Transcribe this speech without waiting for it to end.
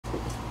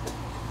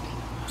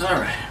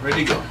Alright,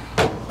 ready to go.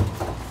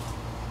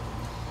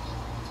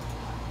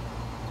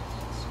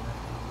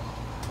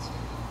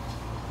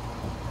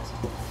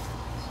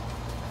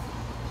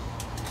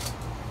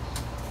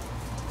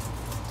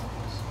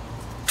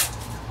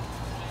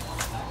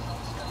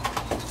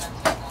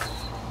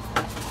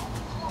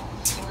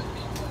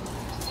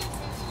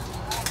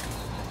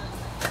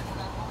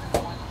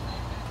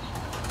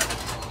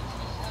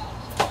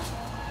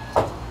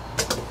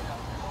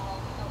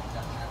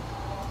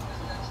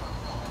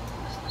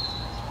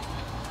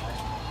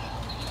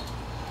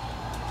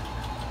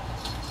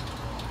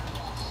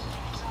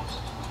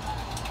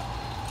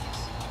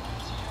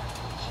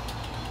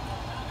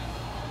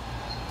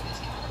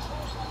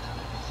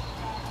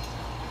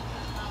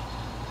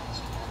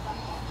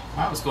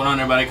 Alright, what's going on,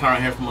 everybody? Carl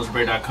here from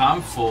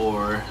Mojobreak.com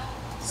for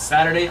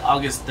Saturday,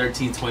 August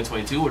 13th,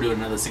 2022. We're doing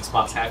another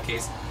 6-box half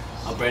case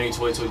of brand new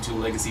 2022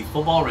 Legacy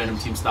Football, random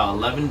team style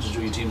 11. Just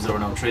do your teams. There were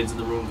no trades in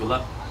the room. Good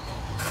luck.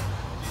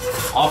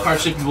 All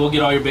card shipping will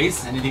get all your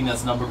base. Anything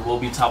that's numbered will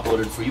be top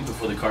loaded for you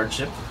before the card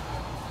ship.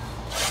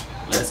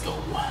 Let's go.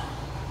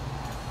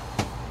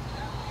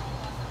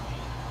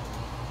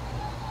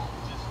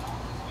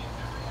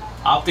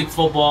 Optic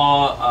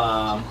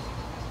Football.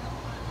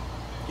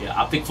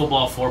 Optic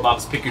Football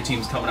 4-box. Pick your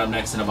teams coming up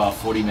next in about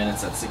 40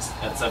 minutes at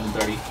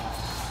 7:30.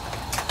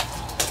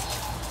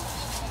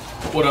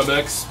 What up,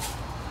 X?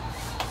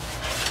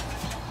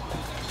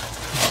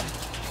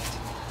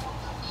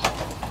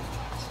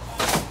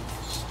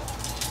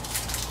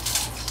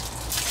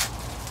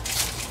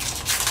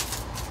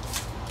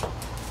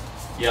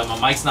 Yeah, my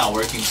mic's not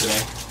working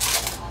today,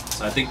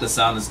 so I think the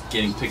sound is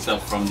getting picked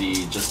up from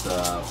the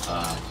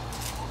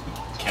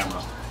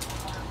camera.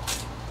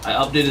 I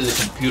updated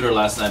the computer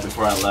last night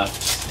before I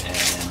left,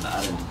 and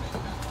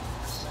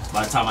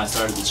by the time I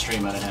started the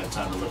stream, I didn't have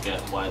time to look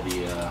at why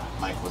the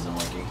mic wasn't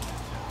working.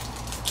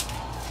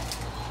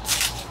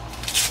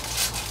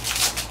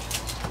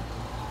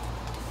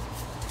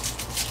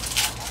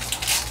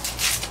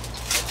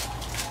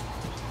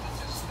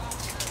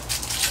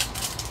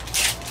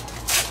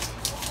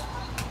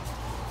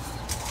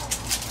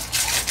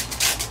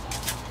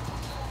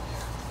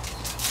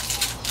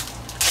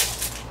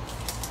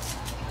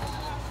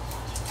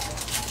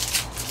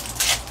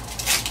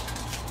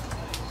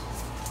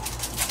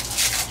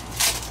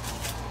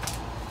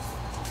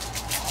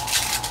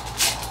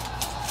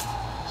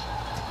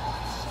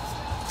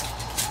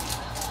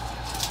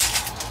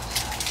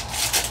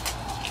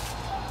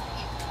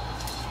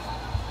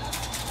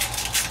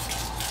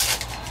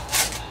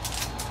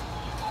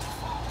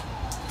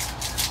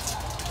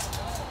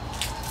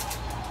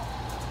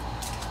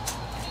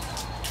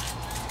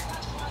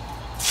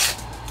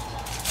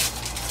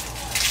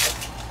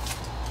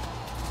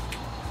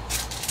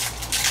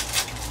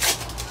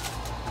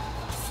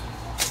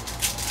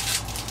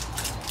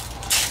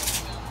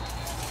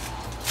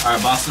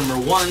 Alright, box number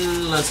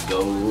 1, let's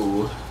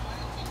go.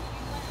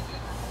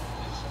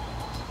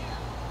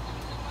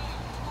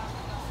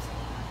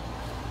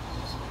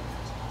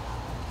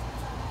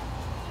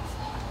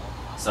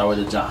 Start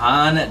with the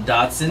Jahan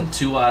Dotson,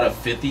 2 out of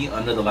 50,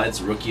 under the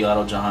lights, rookie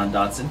auto Jahan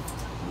Dotson.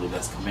 I believe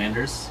that's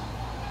Commanders.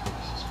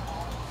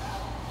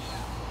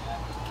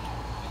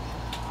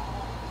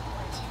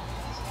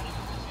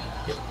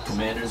 Yep,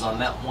 Commanders on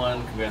that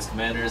one. Congrats,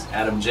 Commanders.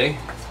 Adam J.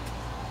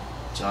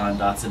 Jahan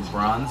Dotson,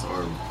 bronze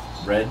or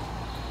red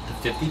to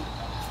 50.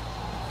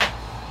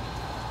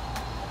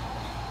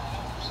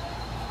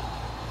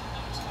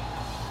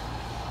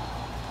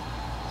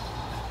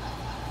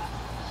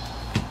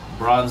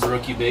 Bronze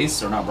rookie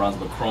base, or not bronze,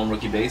 but chrome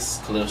rookie base.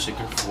 Khalil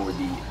Shakir for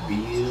the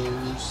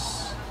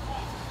Bears.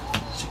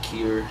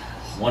 Shakir,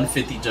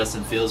 150.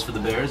 Justin Fields for the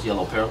Bears,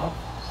 yellow parallel.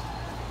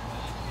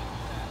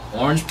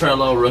 Orange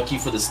parallel rookie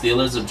for the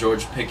Steelers of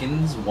George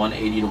Pickens,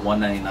 180 to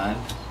 199.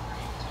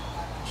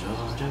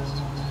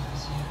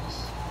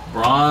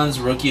 Bronze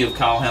rookie of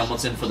Kyle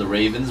Hamilton for the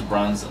Ravens,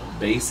 bronze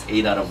base,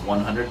 8 out of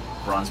 100,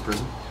 bronze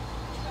prism.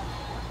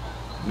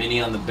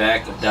 Mini on the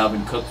back of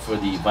Dalvin Cook for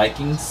the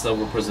Vikings,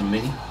 silver prism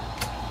mini.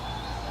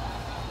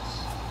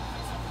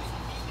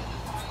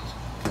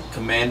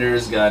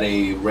 Commanders got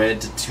a red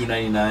to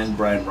 299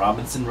 Brian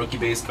Robinson rookie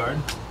base card,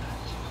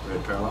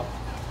 red parallel.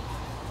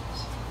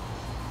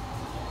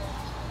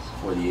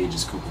 For the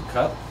Aegis Cooper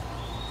Cup.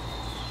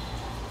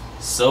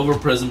 Silver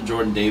prism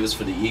Jordan Davis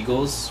for the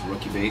Eagles,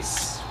 rookie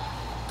base.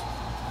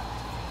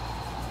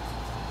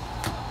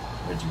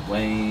 Reggie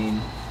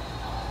Wayne.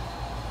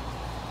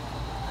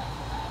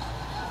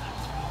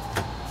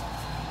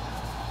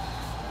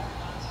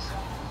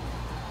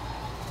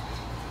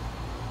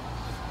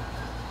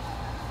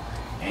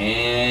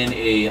 And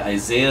a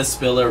Isaiah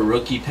Spiller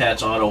rookie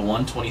patch auto,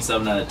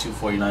 127 out of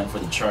 249 for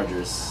the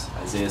Chargers.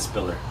 Isaiah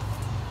Spiller.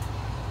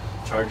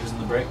 Chargers in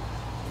the break.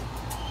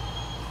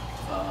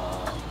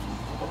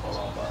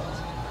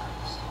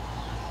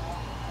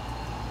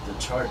 The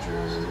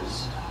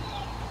Chargers.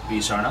 B.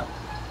 Sharna.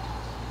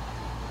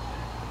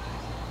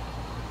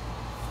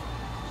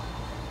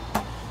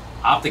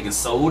 Optic is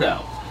sold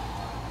out.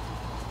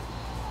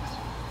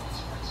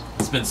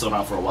 It's been sold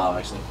out for a while,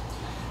 actually.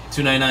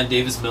 299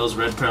 Davis Mills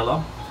red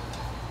parallel.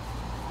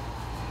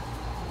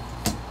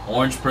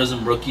 Orange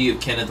Prism rookie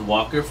of Kenneth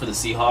Walker for the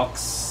Seahawks.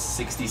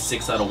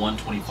 66 out of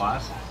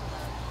 125.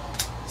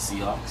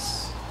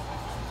 Seahawks.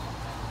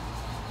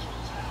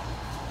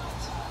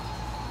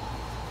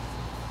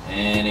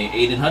 And a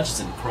Aiden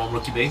Hutchinson Chrome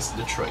rookie base,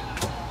 Detroit.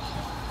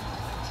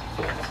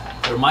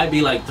 There might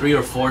be like 3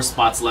 or 4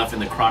 spots left in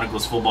the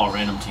Chronicles football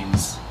random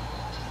teams.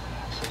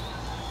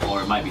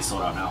 Or it might be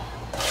sold out now.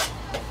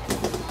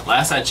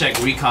 Last I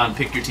checked, Recon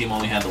Pick Your Team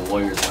only had the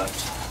Warriors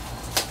left.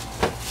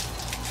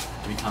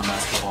 Recon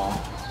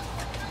basketball.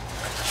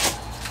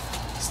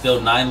 Still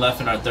 9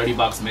 left in our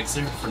 30-box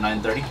mixer for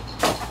 930.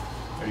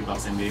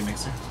 30-box NBA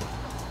mixer.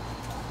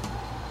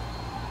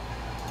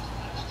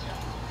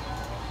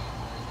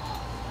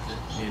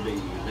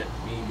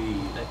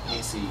 Let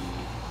me see.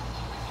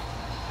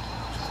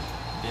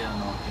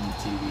 Down on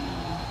MTV.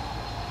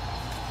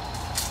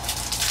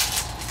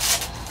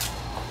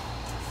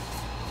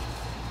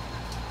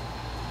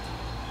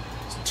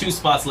 So 2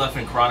 spots left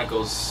in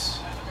Chronicles.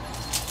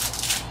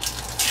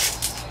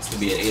 It's gonna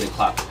be at 8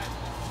 o'clock.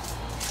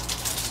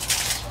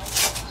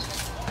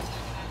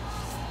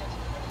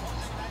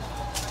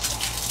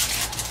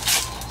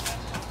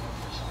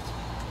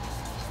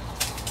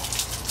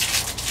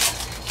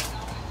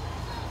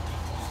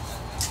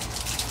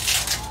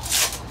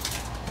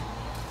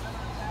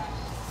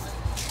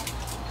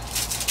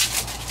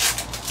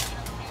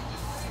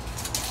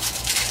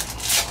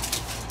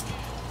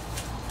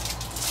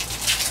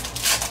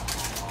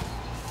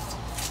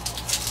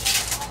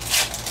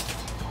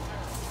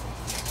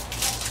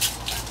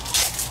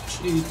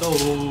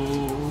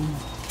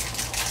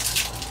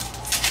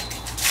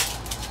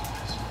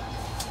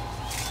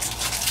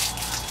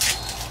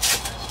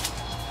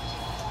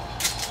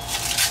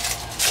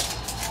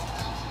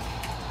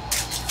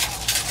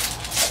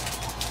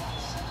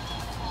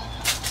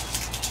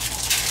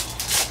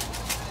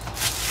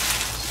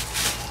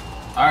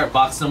 Alright,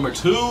 box number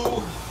 2.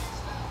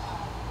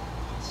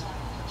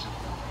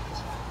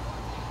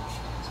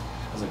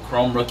 There's a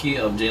Chrome rookie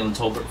of Jalen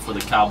Tolbert for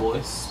the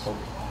Cowboys.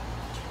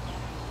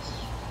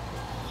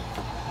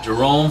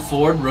 Jerome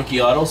Ford,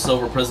 rookie auto,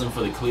 silver prism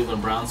for the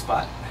Cleveland Browns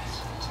spot.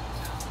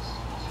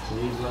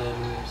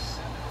 Cleveland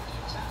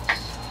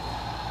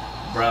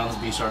Browns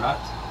B. Charlotte.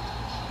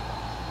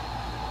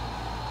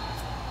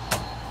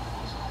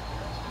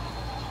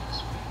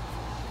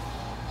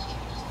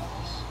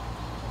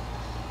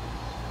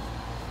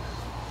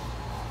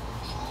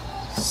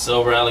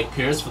 Silver Alec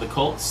Pierce for the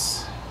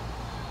Colts.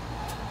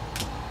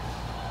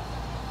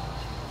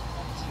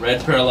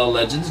 Red Parallel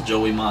Legends,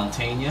 Joey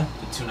Montana,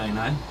 the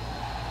 299.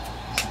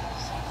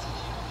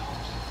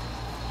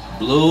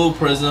 Blue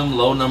Prism,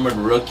 low numbered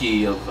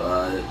rookie of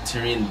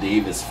Tyrion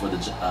Davis for the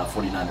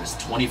 49ers.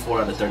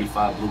 24 out of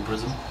 35 Blue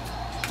Prism.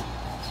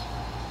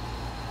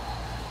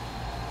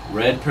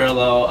 Red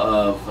Parallel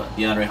of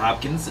DeAndre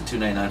Hopkins, the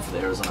 299 for the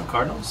Arizona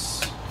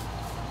Cardinals.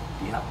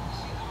 Yeah.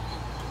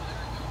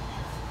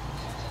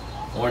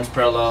 Orange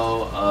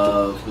Parallel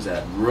of, who's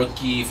that?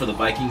 Rookie for the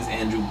Vikings,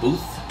 Andrew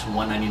Booth to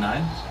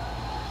 199.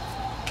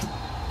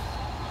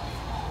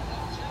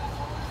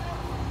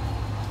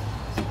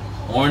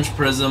 Orange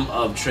Prism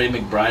of Trey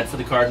McBride for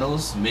the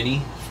Cardinals,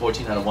 mini,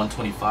 14 out of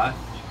 125.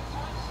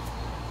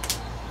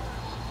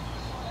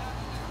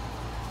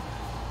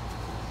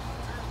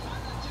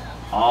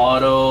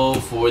 Auto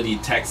for the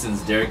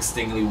Texans, Derek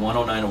Stingley,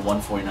 109 of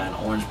 149,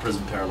 Orange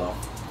Prism Parallel.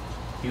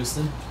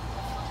 Houston,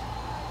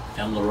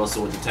 M.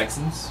 LaRosa with the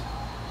Texans.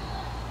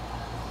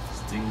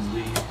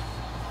 Stingley.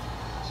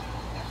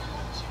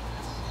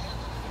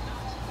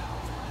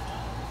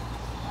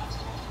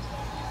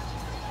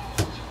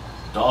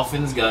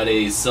 Dolphins got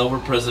a Silver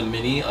Prism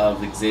mini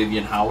of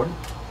Xavier Howard.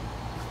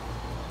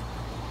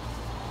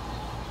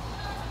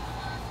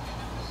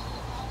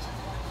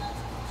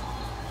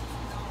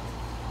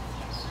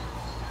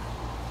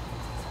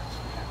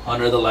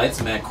 Under the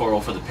Lights, Matt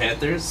Corral for the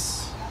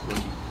Panthers.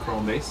 Rookie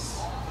Chrome base.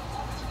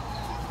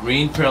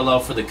 Green Parallel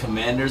for the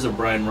Commanders of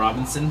Brian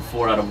Robinson.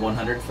 4 out of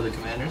 100 for the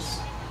Commanders.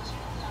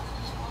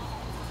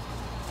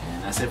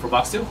 And that's it for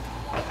box 2.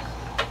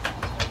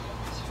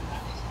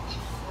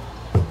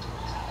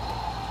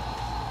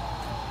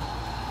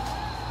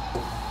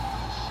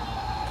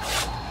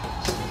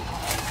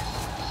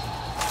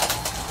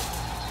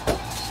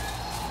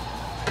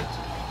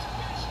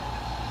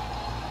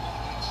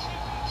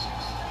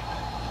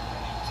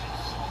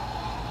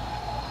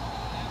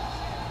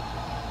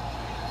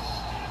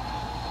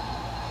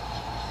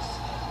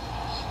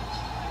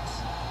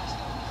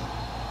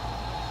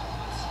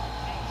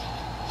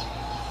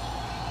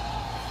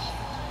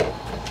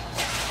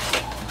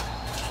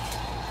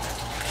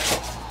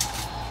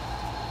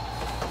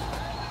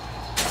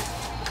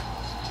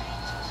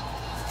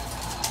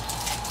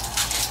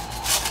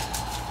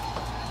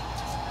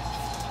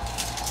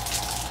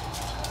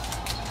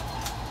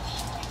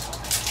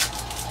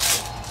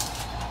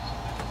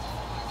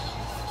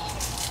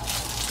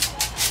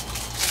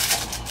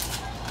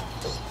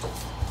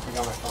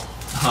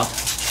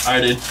 I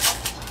did.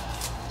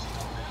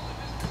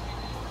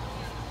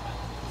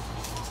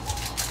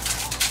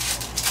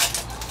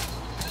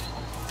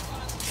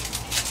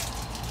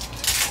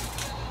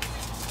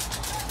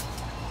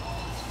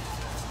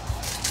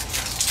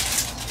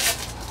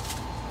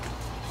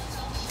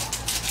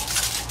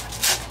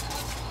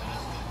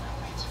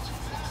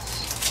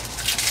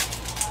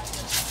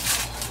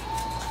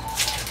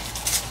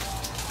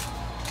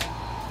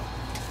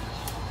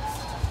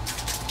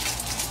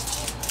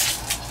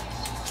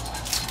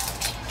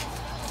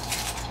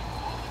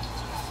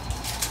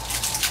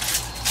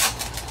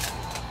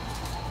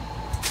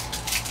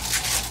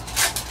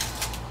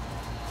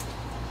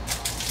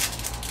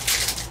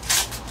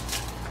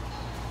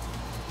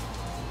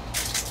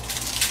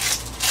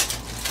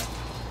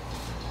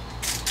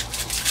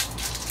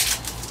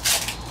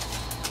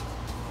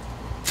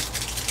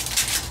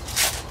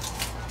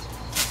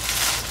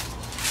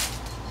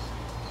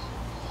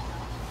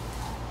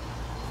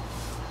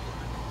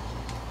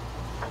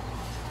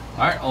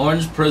 Alright,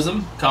 orange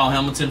prism, Kyle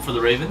Hamilton for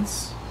the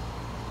Ravens.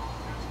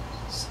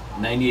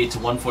 98 to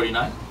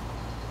 149.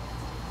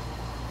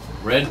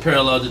 Red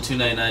parallel to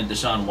 299,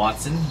 Deshaun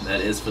Watson.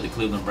 That is for the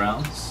Cleveland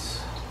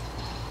Browns.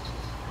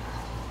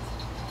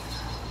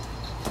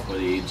 For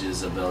the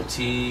ages of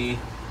LT.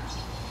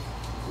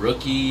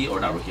 Rookie, or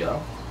not rookie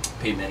auto.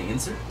 Peyton Manning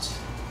insert.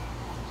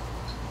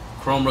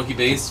 Chrome rookie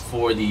base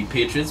for the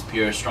Patriots,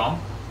 Pierre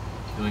Strong,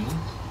 New England.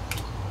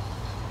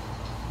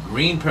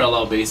 Green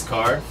parallel base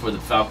card for the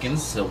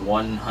Falcons, a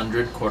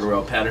 100,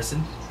 Cordarrelle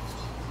Patterson.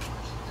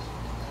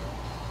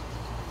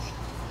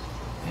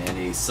 And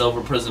a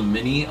silver prism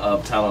mini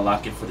of Tyler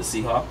Lockett for the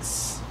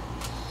Seahawks.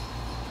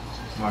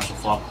 Marshall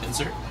Faulk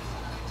insert.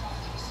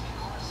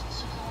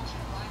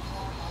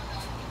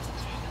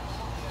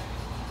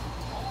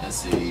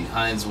 That's a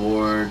Hines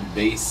Ward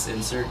base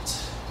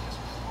insert.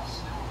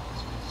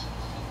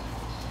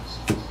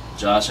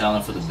 Josh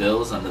Allen for the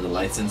Bills under the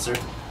lights insert.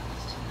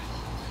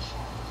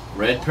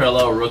 Red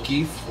parallel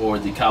rookie for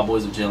the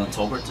Cowboys of Jalen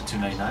Tolbert to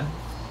 299.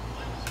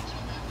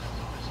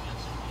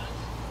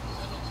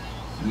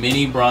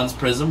 Mini bronze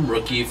prism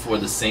rookie for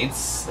the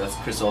Saints. That's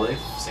Chris Olave,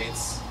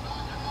 Saints.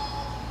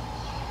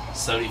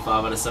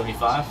 75 out of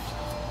 75.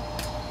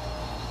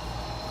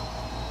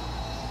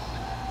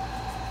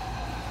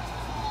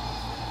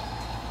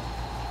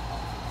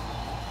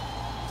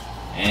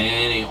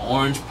 And an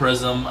orange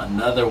prism,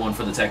 another one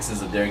for the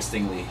Texans of Derek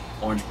Stingley.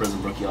 Orange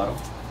prism rookie auto.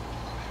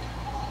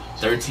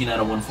 13 out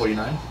of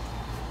 149.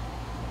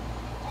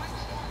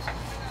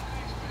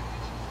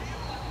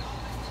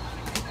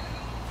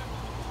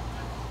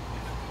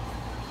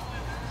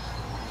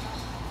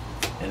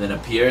 And then a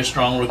Pierre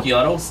Strong rookie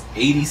auto,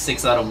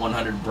 86 out of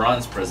 100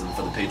 bronze prism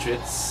for the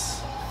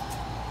Patriots.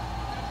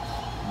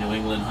 New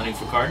England hunting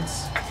for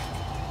cards.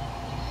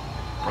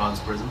 Bronze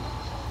prism.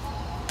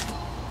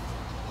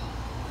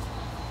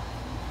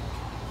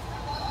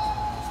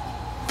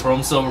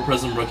 Chrome silver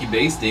prism rookie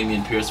base,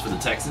 Dameon Pierce for the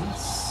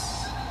Texans.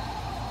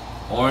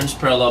 Orange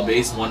parallel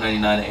base,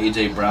 199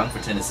 AJ Brown for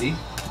Tennessee.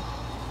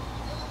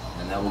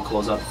 And that will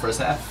close out the first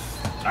half.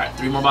 All right,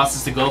 3 more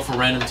boxes to go for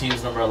random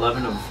teams number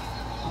 11 of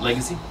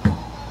Legacy.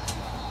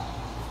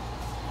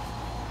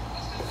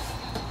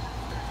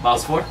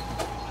 Box 4.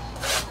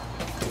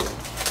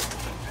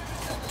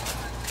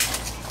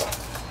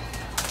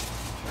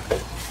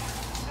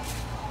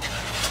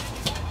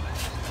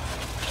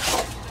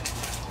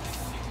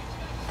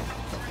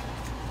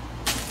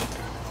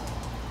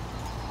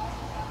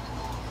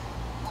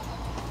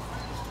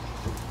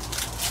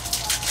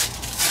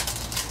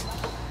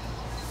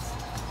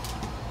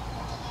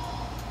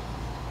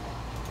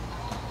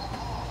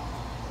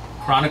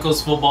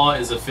 Chronicles football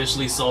is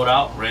officially sold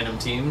out. Random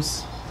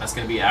teams. That's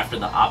going to be after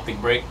the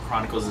Optic break.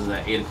 Chronicles is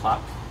at 8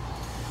 o'clock.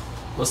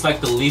 Looks like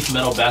the Leaf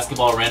Metal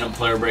Basketball random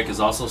player break is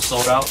also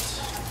sold out.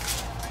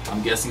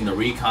 I'm guessing the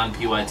Recon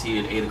PYT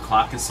at 8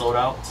 o'clock is sold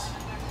out.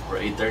 Or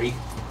 8:30.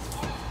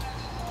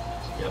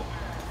 Yep.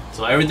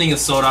 So everything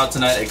is sold out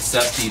tonight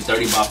except the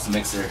 30-box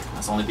mixer.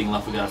 That's the only thing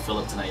left we got to fill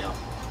up tonight, y'all.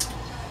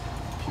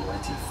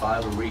 PYT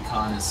 5 of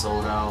Recon is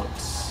sold out.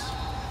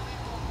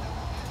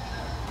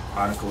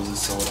 Chronicles is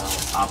sold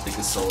out. Optic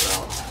is sold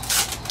out.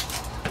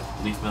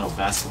 Leaf Metal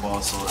Basketball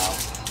is sold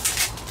out.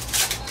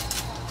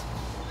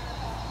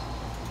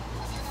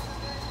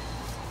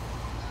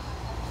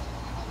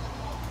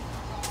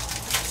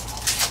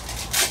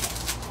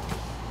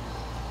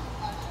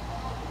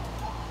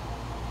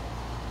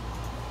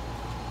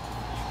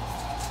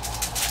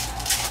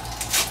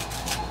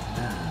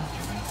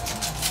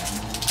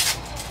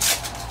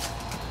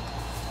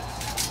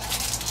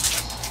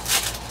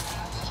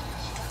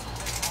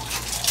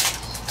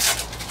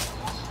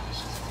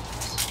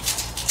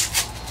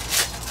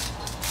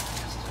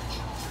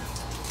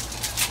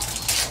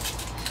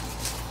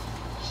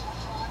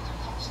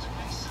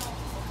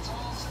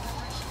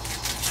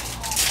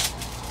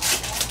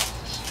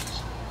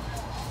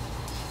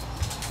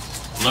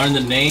 Learn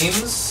the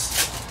names?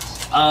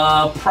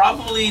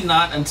 Probably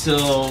not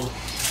until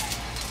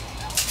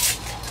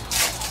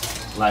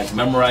like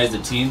memorize the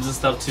teams and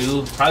stuff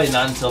too. Probably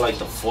not until like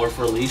the 4th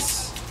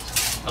release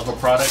of a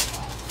product.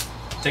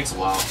 It takes a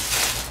while.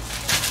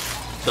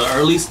 The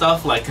early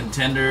stuff like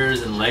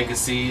Contenders and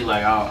Legacy,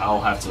 like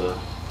I'll have to.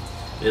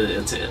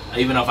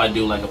 Even if I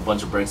do like a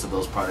bunch of breaks of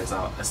those products,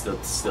 it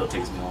still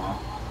takes me a while.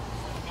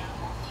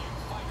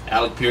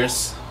 Alec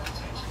Pierce.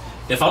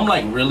 If I'm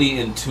like really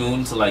in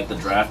tune to like the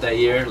draft that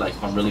year, like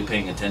if I'm really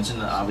paying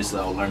attention, obviously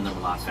I'll learn them a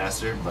lot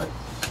faster. But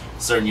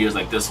certain years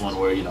like this one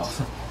where, you know,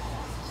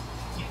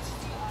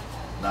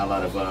 not a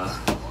lot of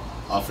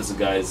offensive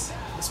guys,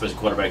 especially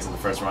quarterbacks in the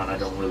first round, I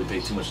don't really pay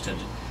too much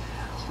attention.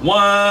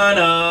 One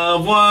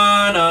of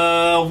one.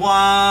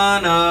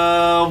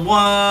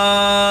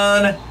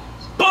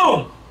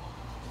 Boom!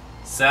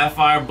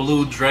 Sapphire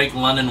Blue Drake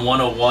London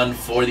 101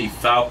 for the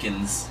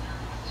Falcons.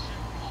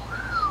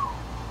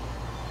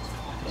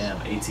 Damn,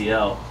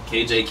 ATL.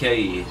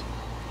 KJK.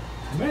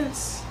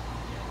 Miss.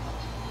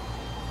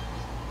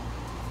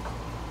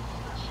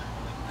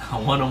 A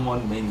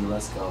 1-on-1 mini,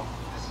 let's go.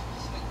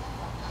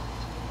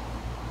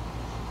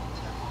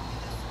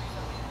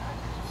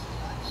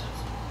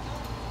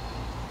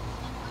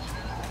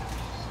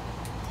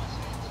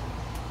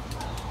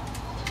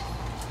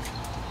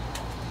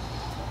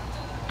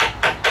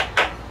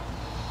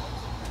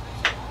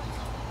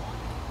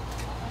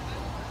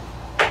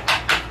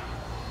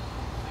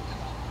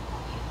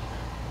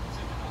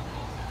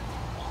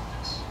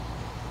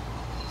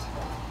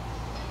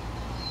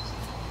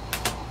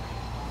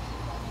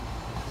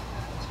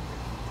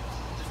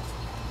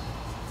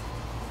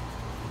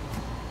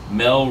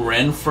 Mel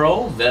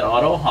Renfro, Vet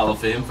Auto, Hall of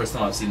Fame. First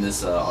time I've seen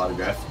this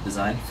autograph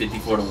design.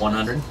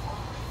 54/100.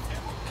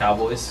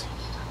 Cowboys.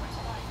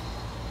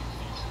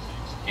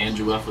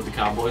 Andrew F. with the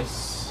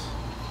Cowboys.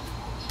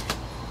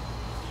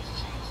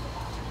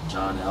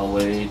 John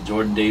Elway.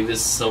 Jordan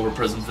Davis, Silver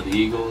Prism for the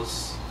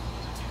Eagles.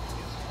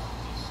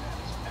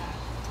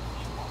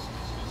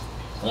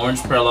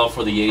 Orange Parallel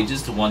for the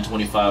Ages to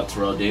 125,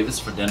 Terrell Davis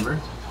for Denver.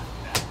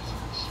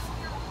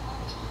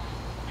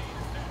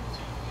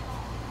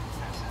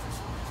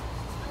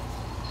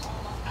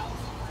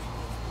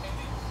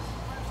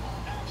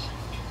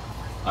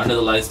 Under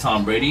the Lights,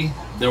 Tom Brady.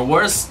 There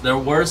were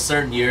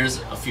certain years,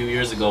 a few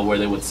years ago, where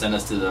they would send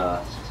us to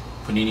the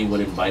Panini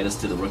would invite us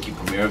to the rookie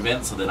premiere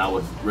event, so then I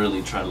would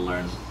really try to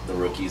learn the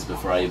rookies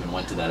before I even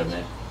went to that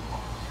event.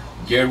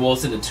 Garrett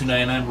Wilson, the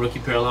 299 rookie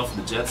parallel for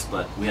the Jets,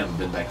 but we haven't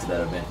been back to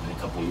that event in a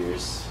couple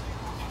years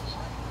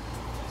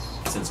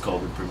since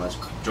COVID, pretty much.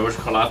 George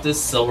Karlaftis,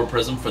 Silver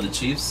Prism for the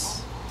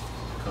Chiefs.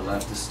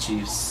 Karlaftis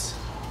Chiefs,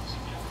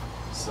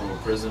 Silver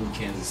Prism,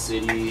 Kansas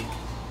City.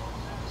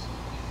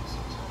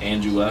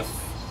 Andrew F.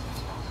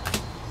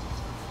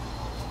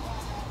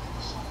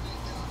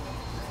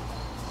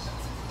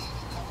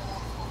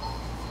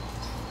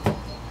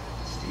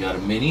 You got a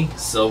mini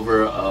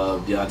silver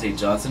of Deontay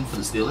Johnson for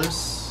the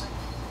Steelers.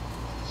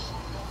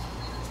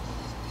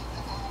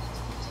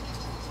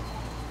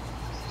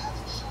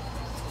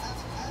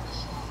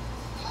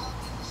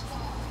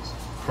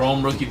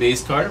 Chrome rookie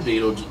base card,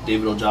 David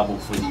Ojabo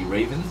for the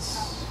Ravens.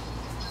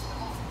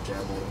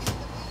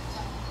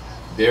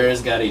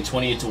 Bears got a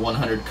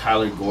 28/100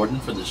 Kyler Gordon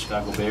for the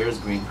Chicago Bears,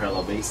 green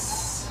parallel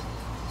base.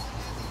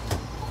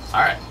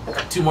 Alright,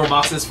 2 more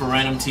boxes for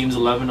random teams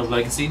 11 of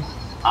Legacy.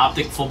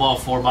 Optic Football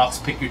 4-box,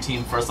 pick your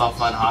team. First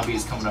offline hobby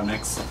is coming up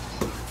next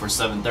for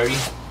 7:30.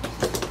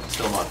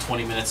 Still about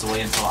 20 minutes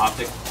away until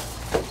Optic.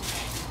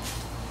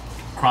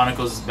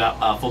 Chronicles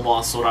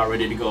football sold out,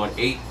 ready to go at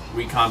 8.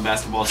 Recon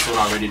basketball sold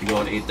out, ready to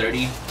go at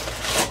 8:30.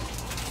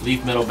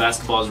 Leaf Metal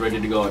basketball is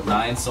ready to go at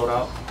 9, sold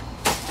out.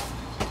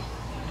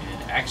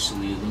 And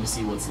actually, let me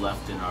see what's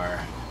left in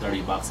our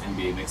 30-box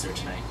NBA mixer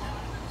tonight.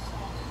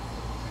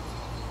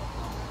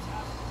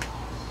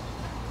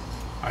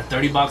 Our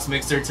 30-box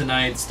mixer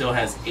tonight still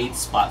has 8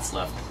 spots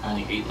left.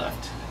 Only 8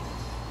 left.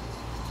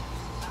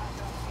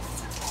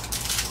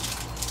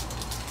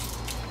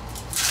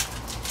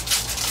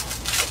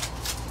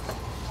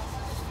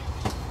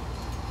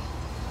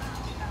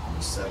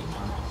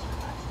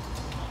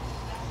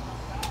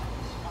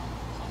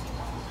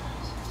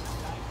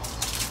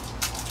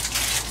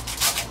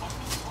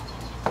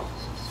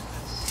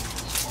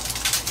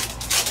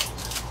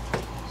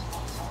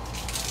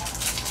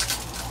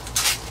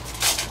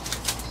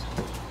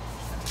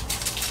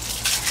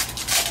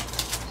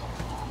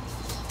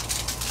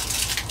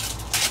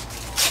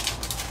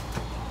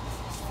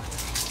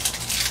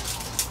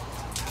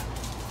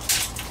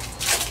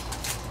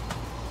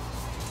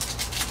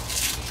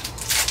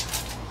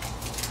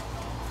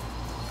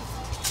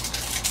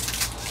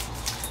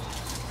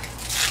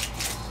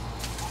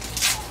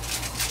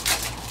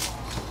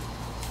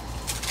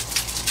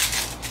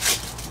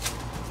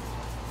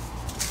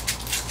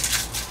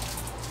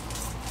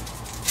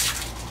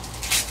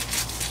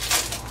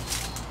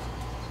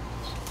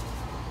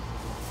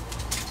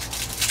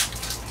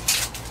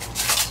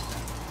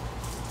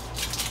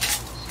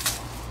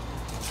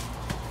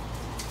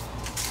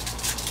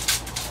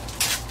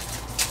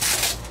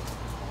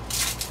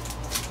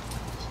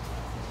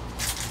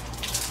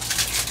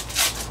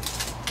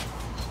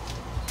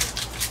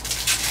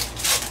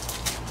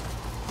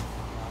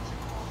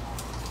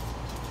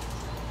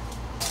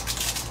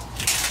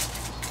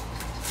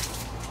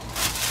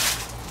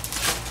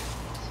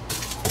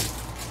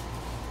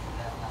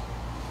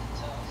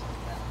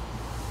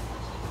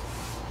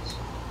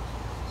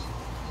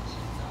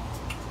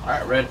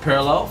 Alright, red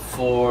parallel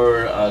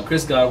for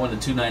Chris Godwin, the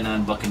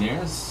 299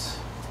 Buccaneers.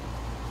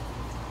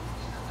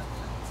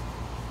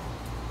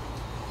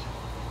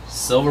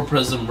 Silver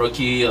Prism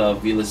rookie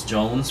Velus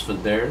Jones for the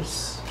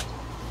Bears.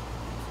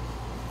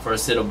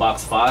 First hit of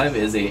box 5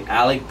 is a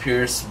Alec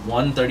Pierce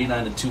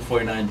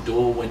 139/249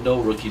 dual window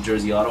rookie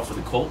jersey auto for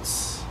the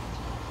Colts.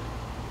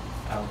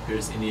 Alec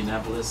Pierce,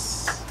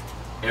 Indianapolis.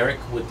 Eric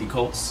with the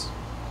Colts.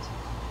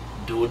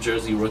 Dual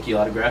jersey rookie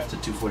autograph to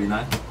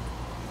 249.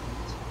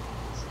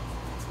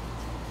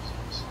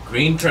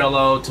 Green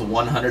parallel to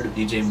 100 of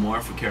DJ Moore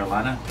for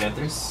Carolina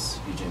Panthers.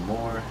 DJ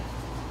Moore.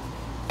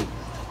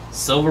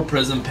 Silver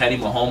Prism Patty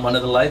Mahomes under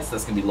the lights.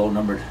 That's going to be low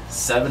numbered.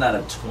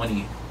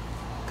 7/20.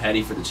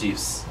 Patty for the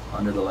Chiefs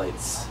under the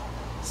lights.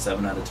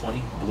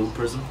 7/20. Blue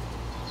Prism.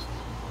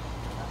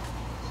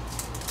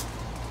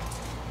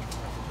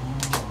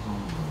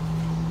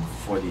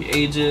 For the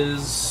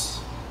ages.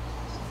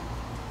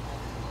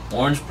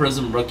 Orange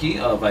Prism rookie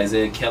of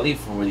Isaiah Kelly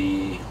for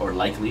the, or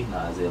likely,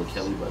 not Isaiah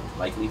Kelly, but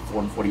likely,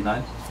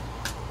 4/49.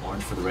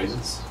 Orange for the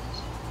Ravens.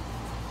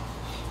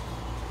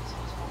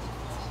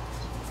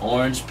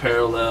 Orange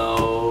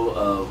parallel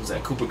of, was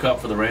that Cooper Kupp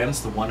for the Rams,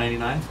 the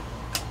 199.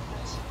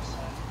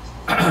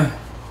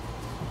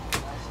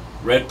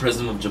 Red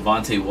Prism of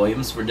Javonte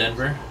Williams for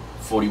Denver.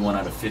 41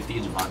 out of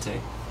 50, Javonte.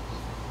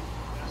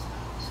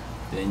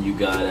 Then you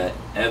got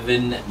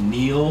Evan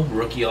Neal,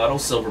 rookie auto,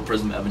 Silver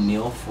Prism Evan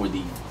Neal for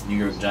the New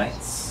York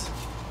Giants.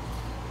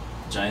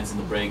 Giants in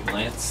the break,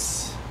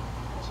 Lance,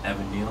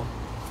 Evan Neal.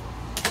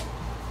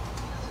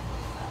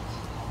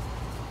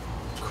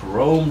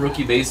 Chrome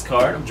rookie base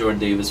card of Jordan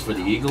Davis for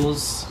the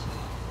Eagles.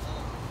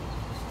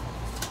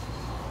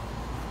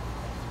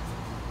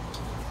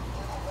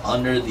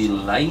 Under the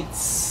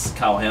Lights,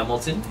 Kyle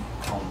Hamilton,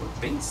 Chrome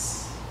base.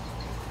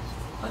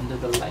 Under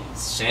the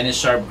Lights, Shannon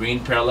Sharp green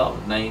parallel,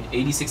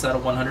 86 out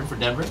of 100 for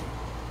Denver.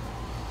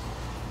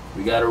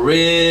 We got a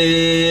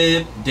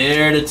rip,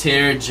 dare to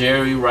tear,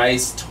 Jerry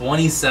Rice,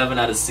 27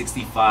 out of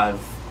 65,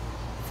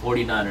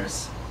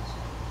 49ers.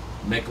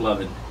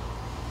 McLovin,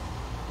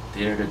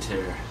 dare to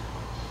tear.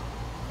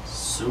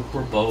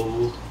 Super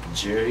Bowl,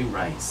 Jerry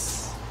Rice.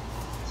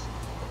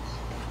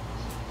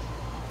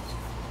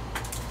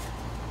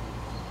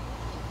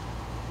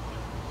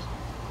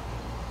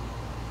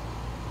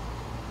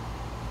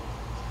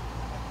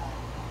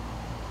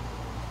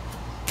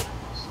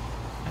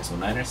 Nice one,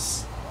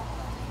 Niners.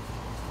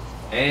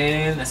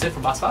 And that's it for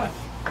box 5.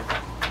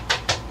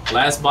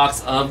 Last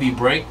box of the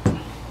break.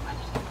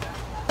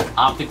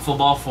 Optic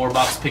Football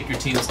 4-box pick your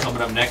teams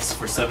coming up next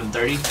for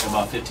 7:30 in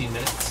about 15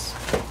 minutes.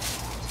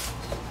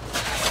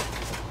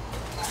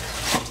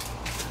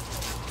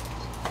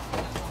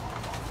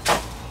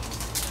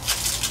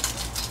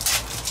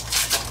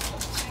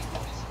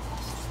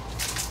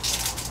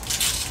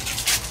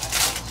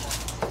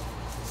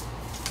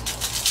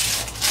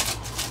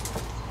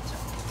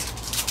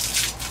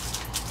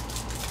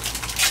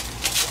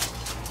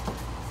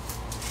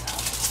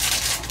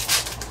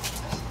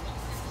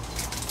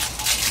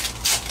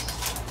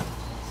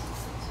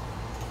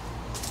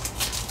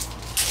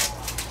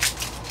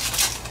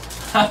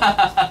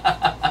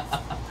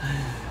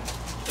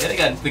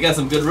 Yeah, they got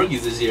some good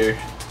rookies this year.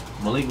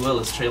 Malik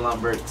Willis, Treylon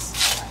Burks.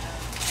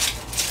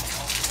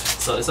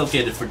 So it's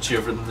okay to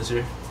cheer for them this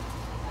year.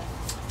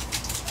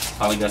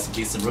 Probably got some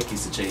decent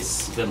rookies to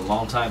chase. It's been a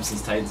long time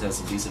since Titans had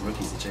some decent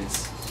rookies to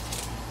chase.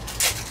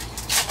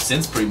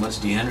 Since pretty much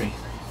D. Henry.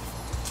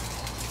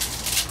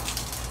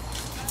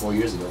 4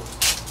 years ago.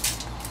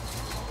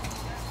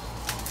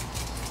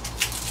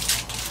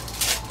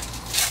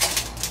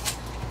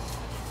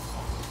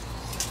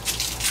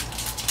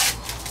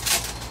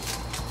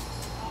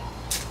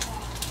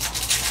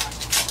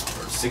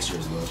 Or 6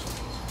 years ago.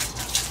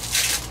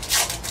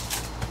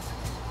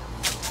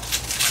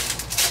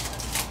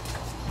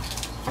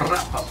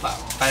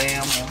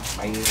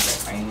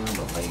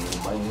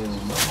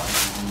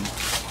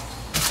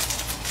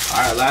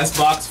 Alright, last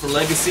box for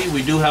Legacy.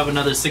 We do have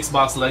another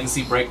 6-box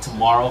Legacy break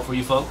tomorrow for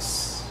you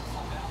folks.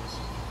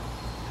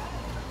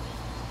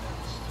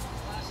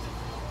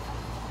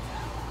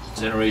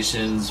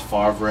 Generations,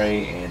 Favre,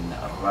 and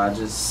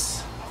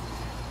Rajas.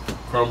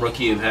 Chrome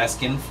rookie of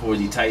Haskin for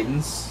the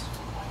Titans.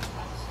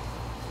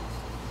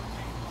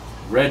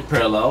 Red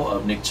parallel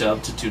of Nick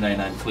Chubb to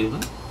 299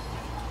 Cleveland.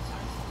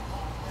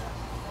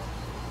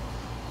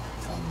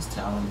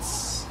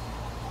 Talents.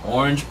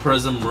 Orange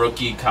Prism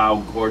rookie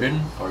Kyle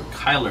Gordon, or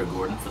Kyler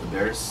Gordon for the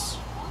Bears,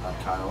 not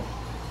Kyle.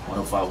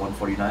 105,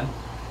 149.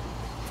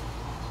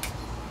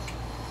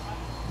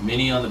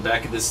 Mini on the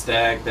back of this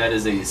stack. That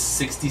is a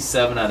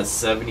 67 out of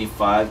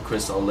 75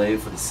 Chris Olave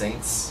for the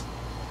Saints.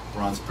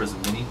 Bronze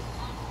Prism Mini.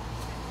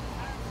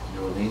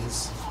 New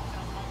Orleans.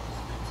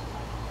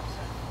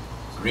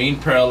 Green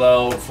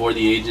parallel for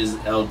the ages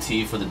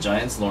LT for the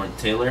Giants. Lauren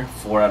Taylor,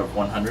 4 out of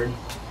 100.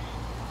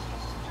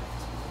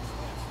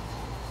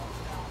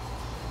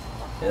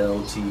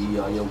 LT,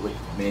 are you with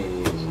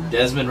me?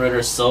 Desmond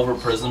Ridder, Silver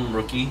Prism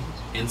rookie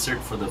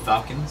insert for the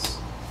Falcons.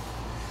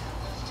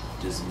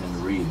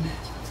 Desmond Reed.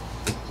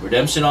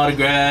 Redemption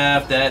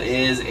autograph. That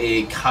is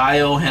a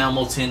Kyle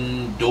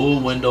Hamilton dual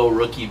window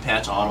rookie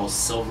patch auto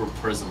Silver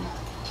Prism.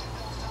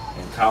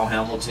 And Kyle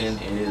Hamilton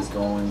is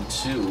going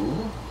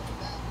to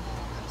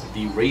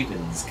the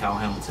Ravens. Kyle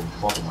Hamilton,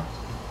 Baltimore.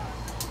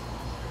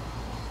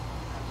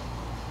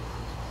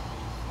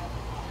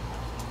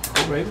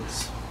 Go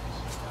Ravens.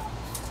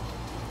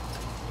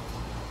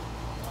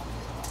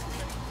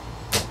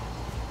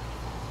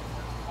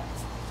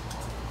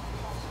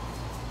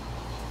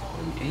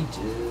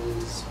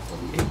 For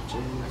the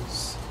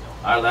ages.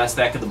 Alright, last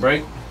stack of the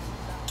break.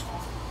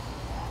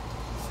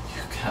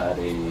 You got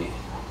a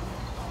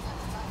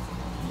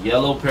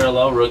yellow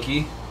parallel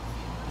rookie.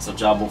 It's a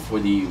Jabo for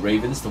the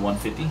Ravens, the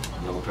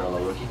 150. Yellow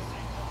parallel rookie.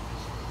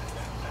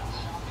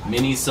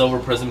 Mini Silver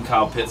Prism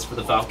Kyle Pitts for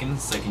the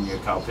Falcons. Second year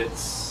Kyle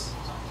Pitts.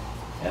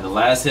 And the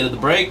last hit of the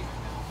break.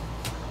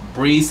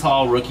 Breece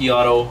Hall rookie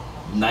auto.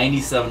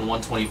 97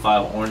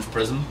 125 Orange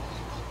Prism.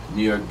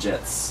 New York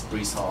Jets.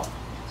 Breece Hall.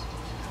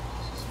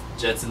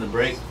 Jets in the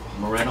break,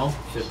 Moreno,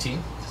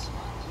 15.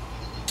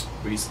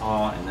 Breece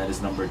Hall, and that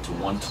is numbered to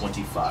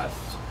 125.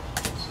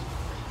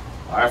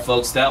 Alright,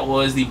 folks, that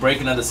was the break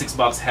another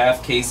 6-box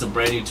half case of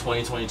brand new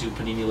 2022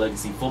 Panini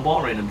Legacy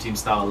Football, random team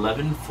style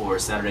 11 for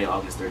Saturday,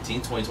 August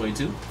 13,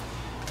 2022.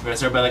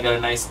 Congrats everybody that got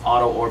a nice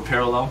auto or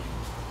parallel.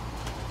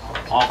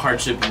 All card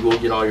ship, you will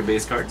get all your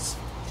base cards.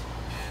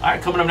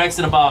 Alright, coming up next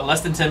in about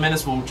less than 10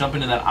 minutes, we'll jump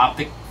into that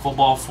Optic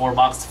Football 4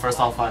 box first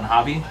off on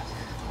Hobby.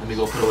 Let me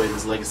go put away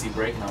this Legacy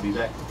break and I'll be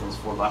back with those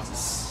 4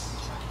 boxes.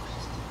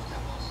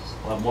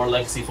 We'll have more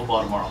Legacy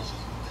Football tomorrow.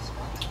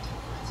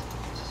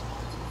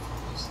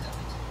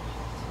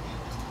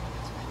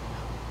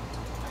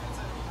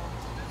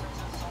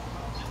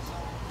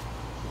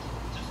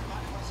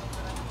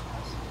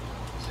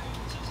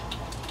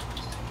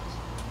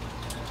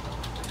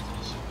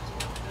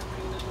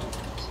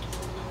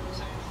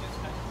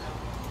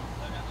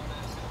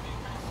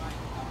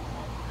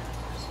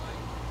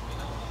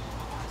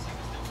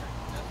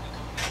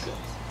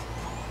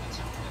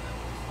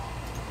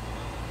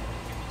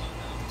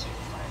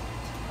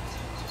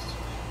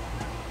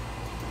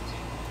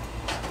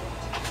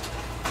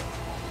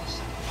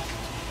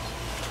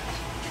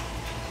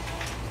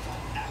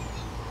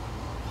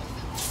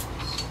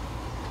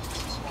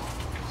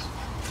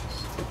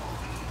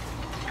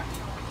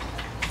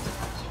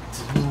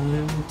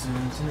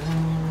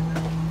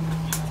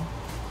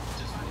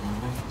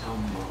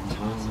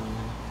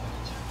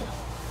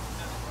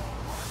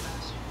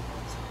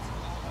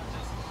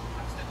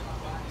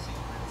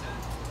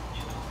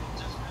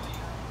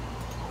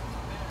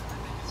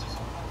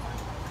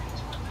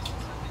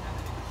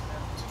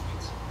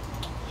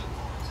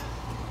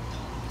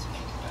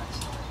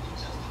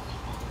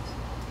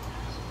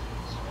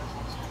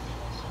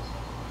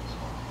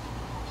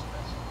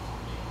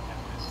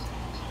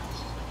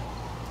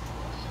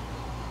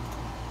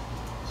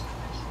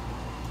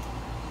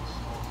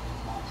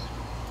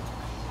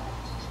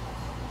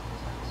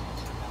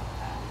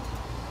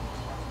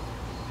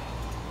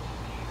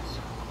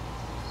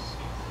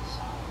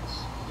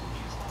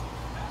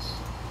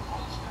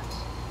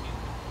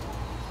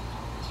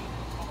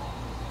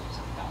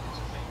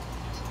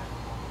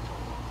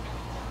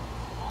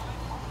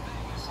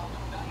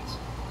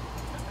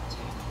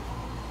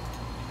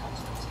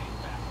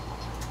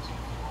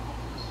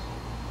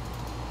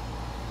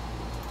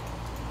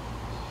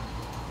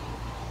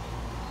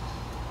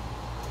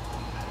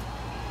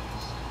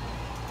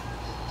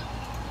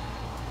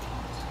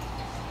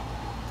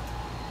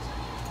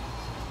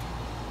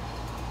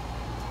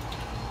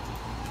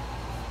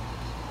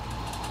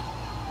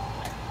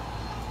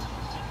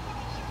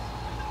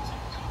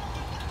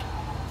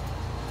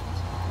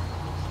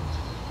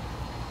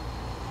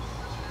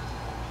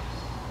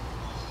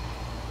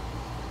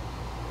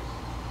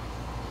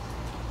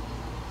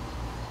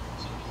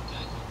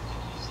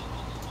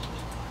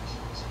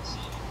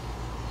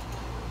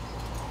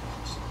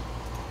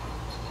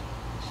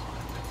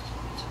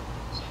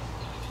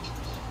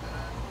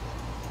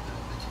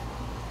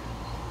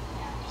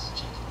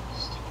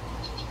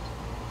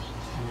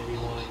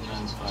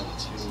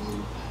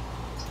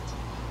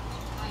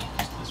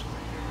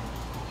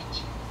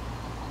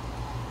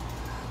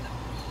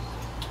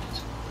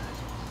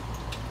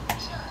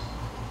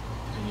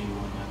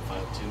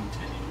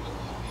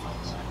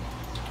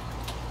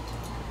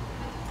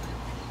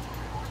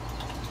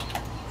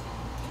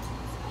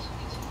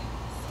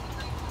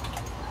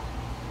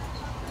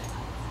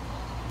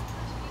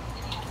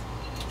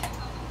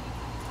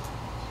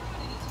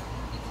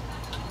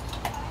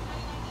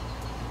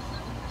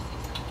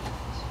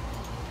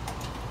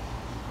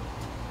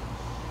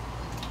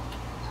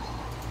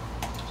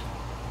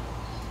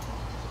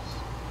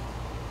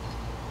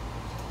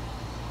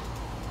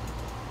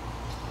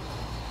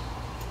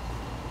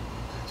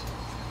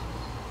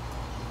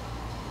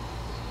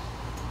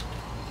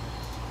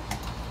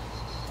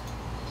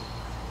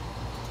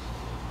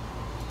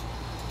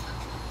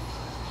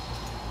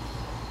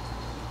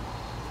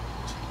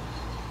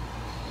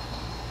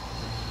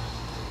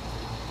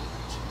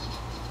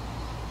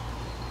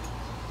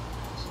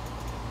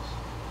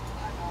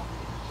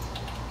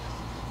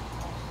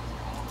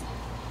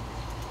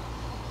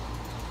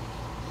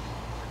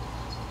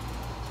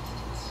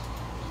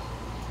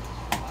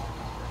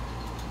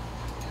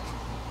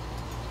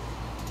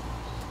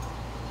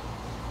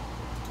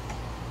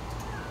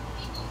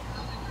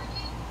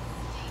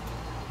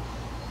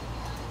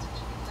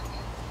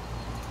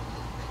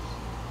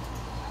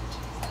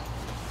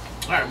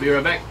 Alright, be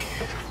right back.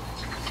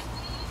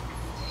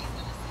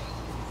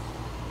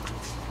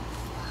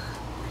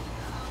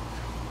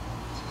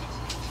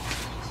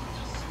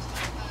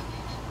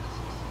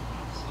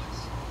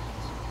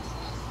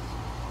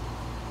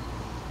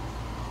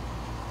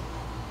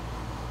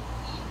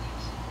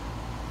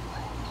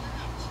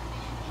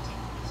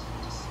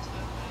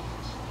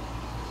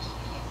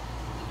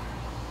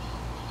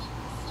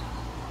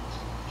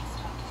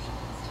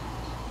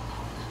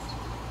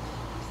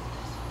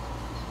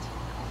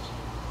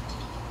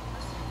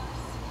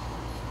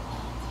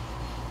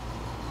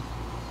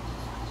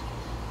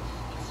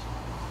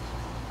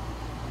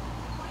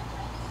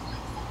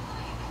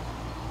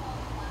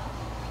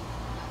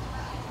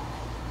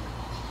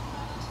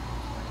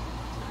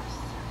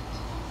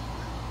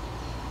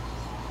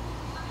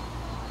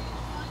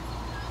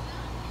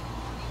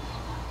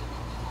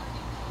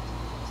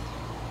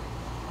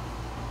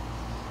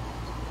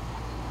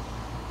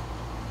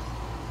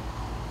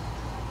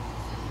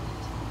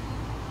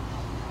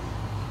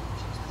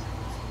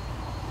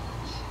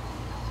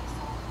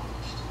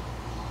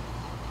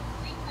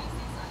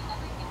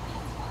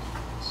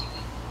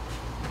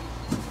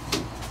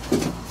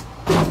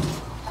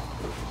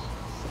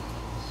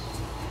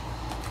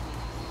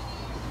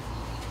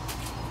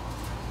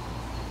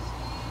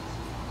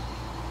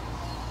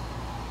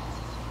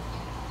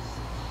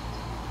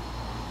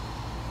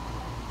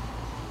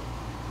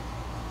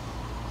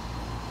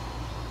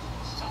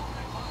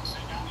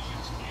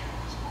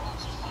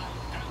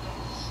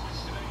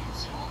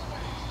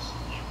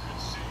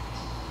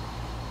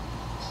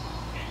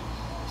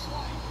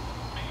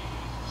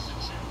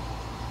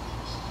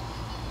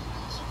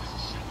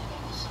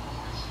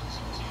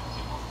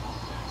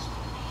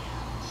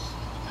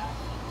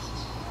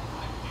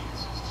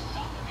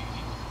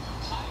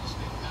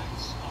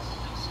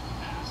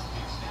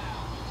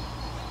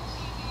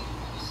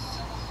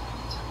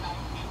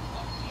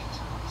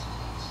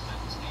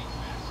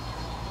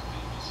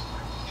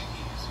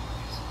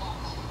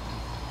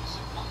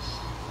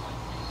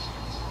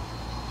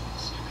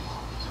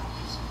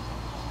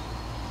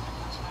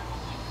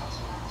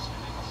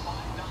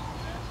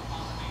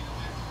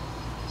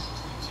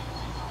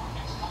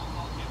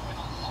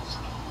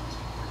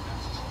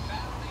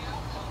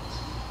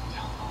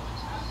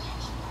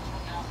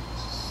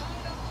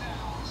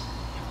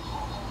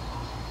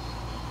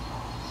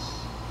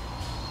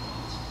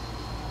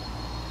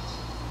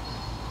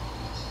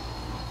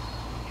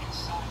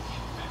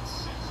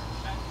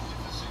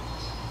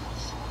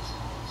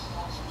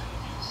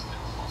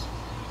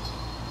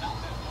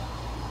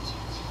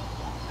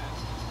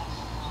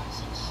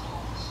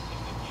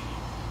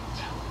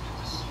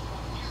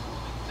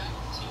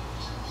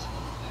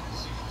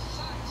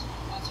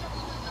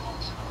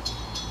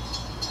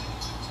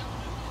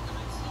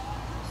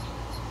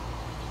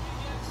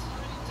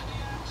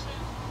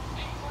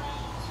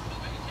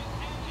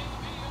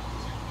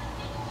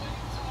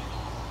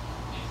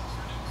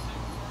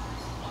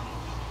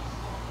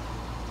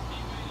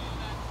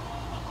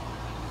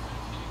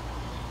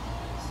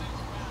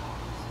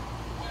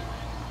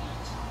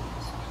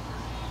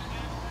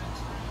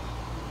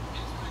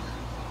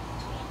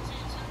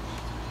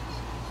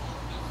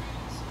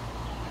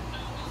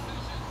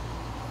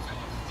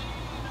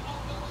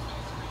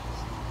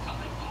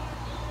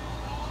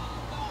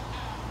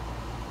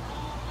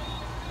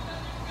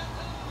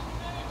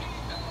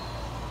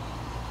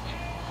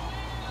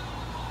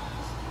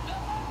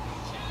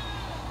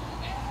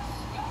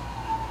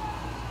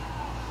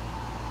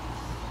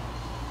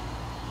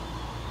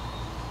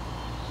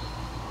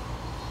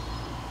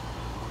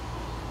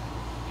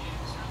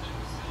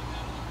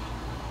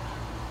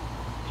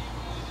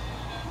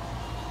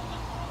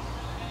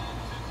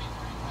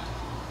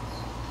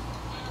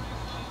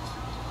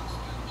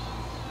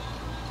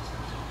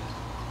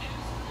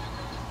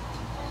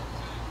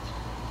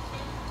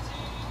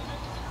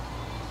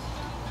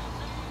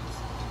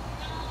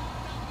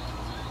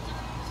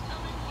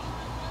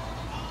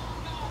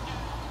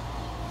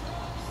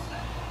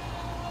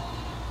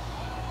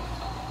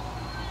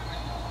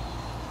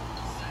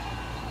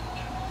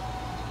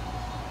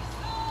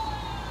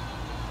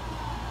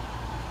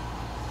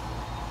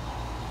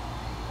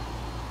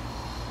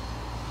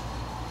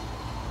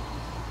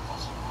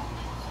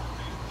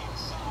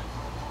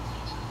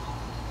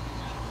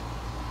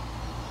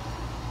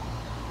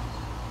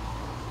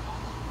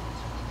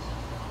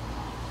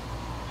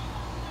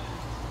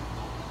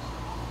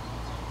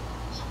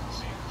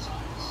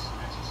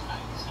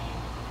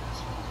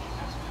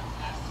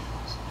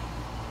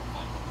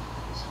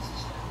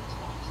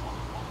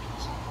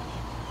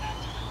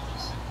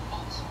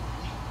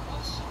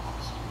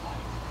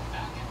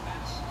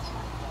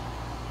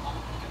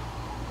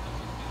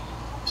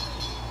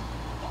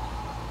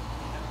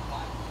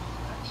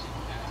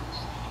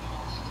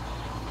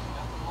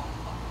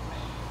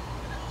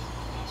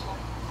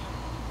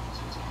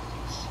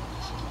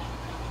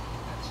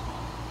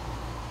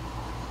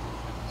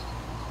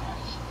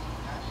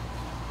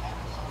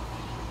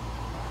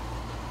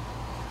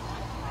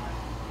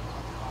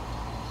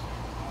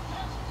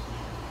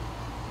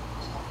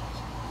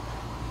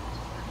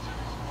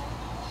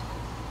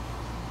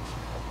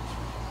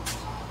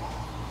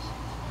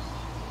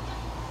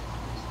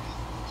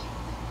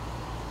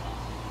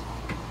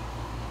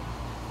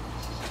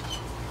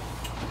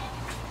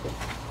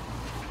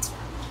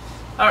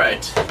 All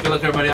right. Good luck, everybody.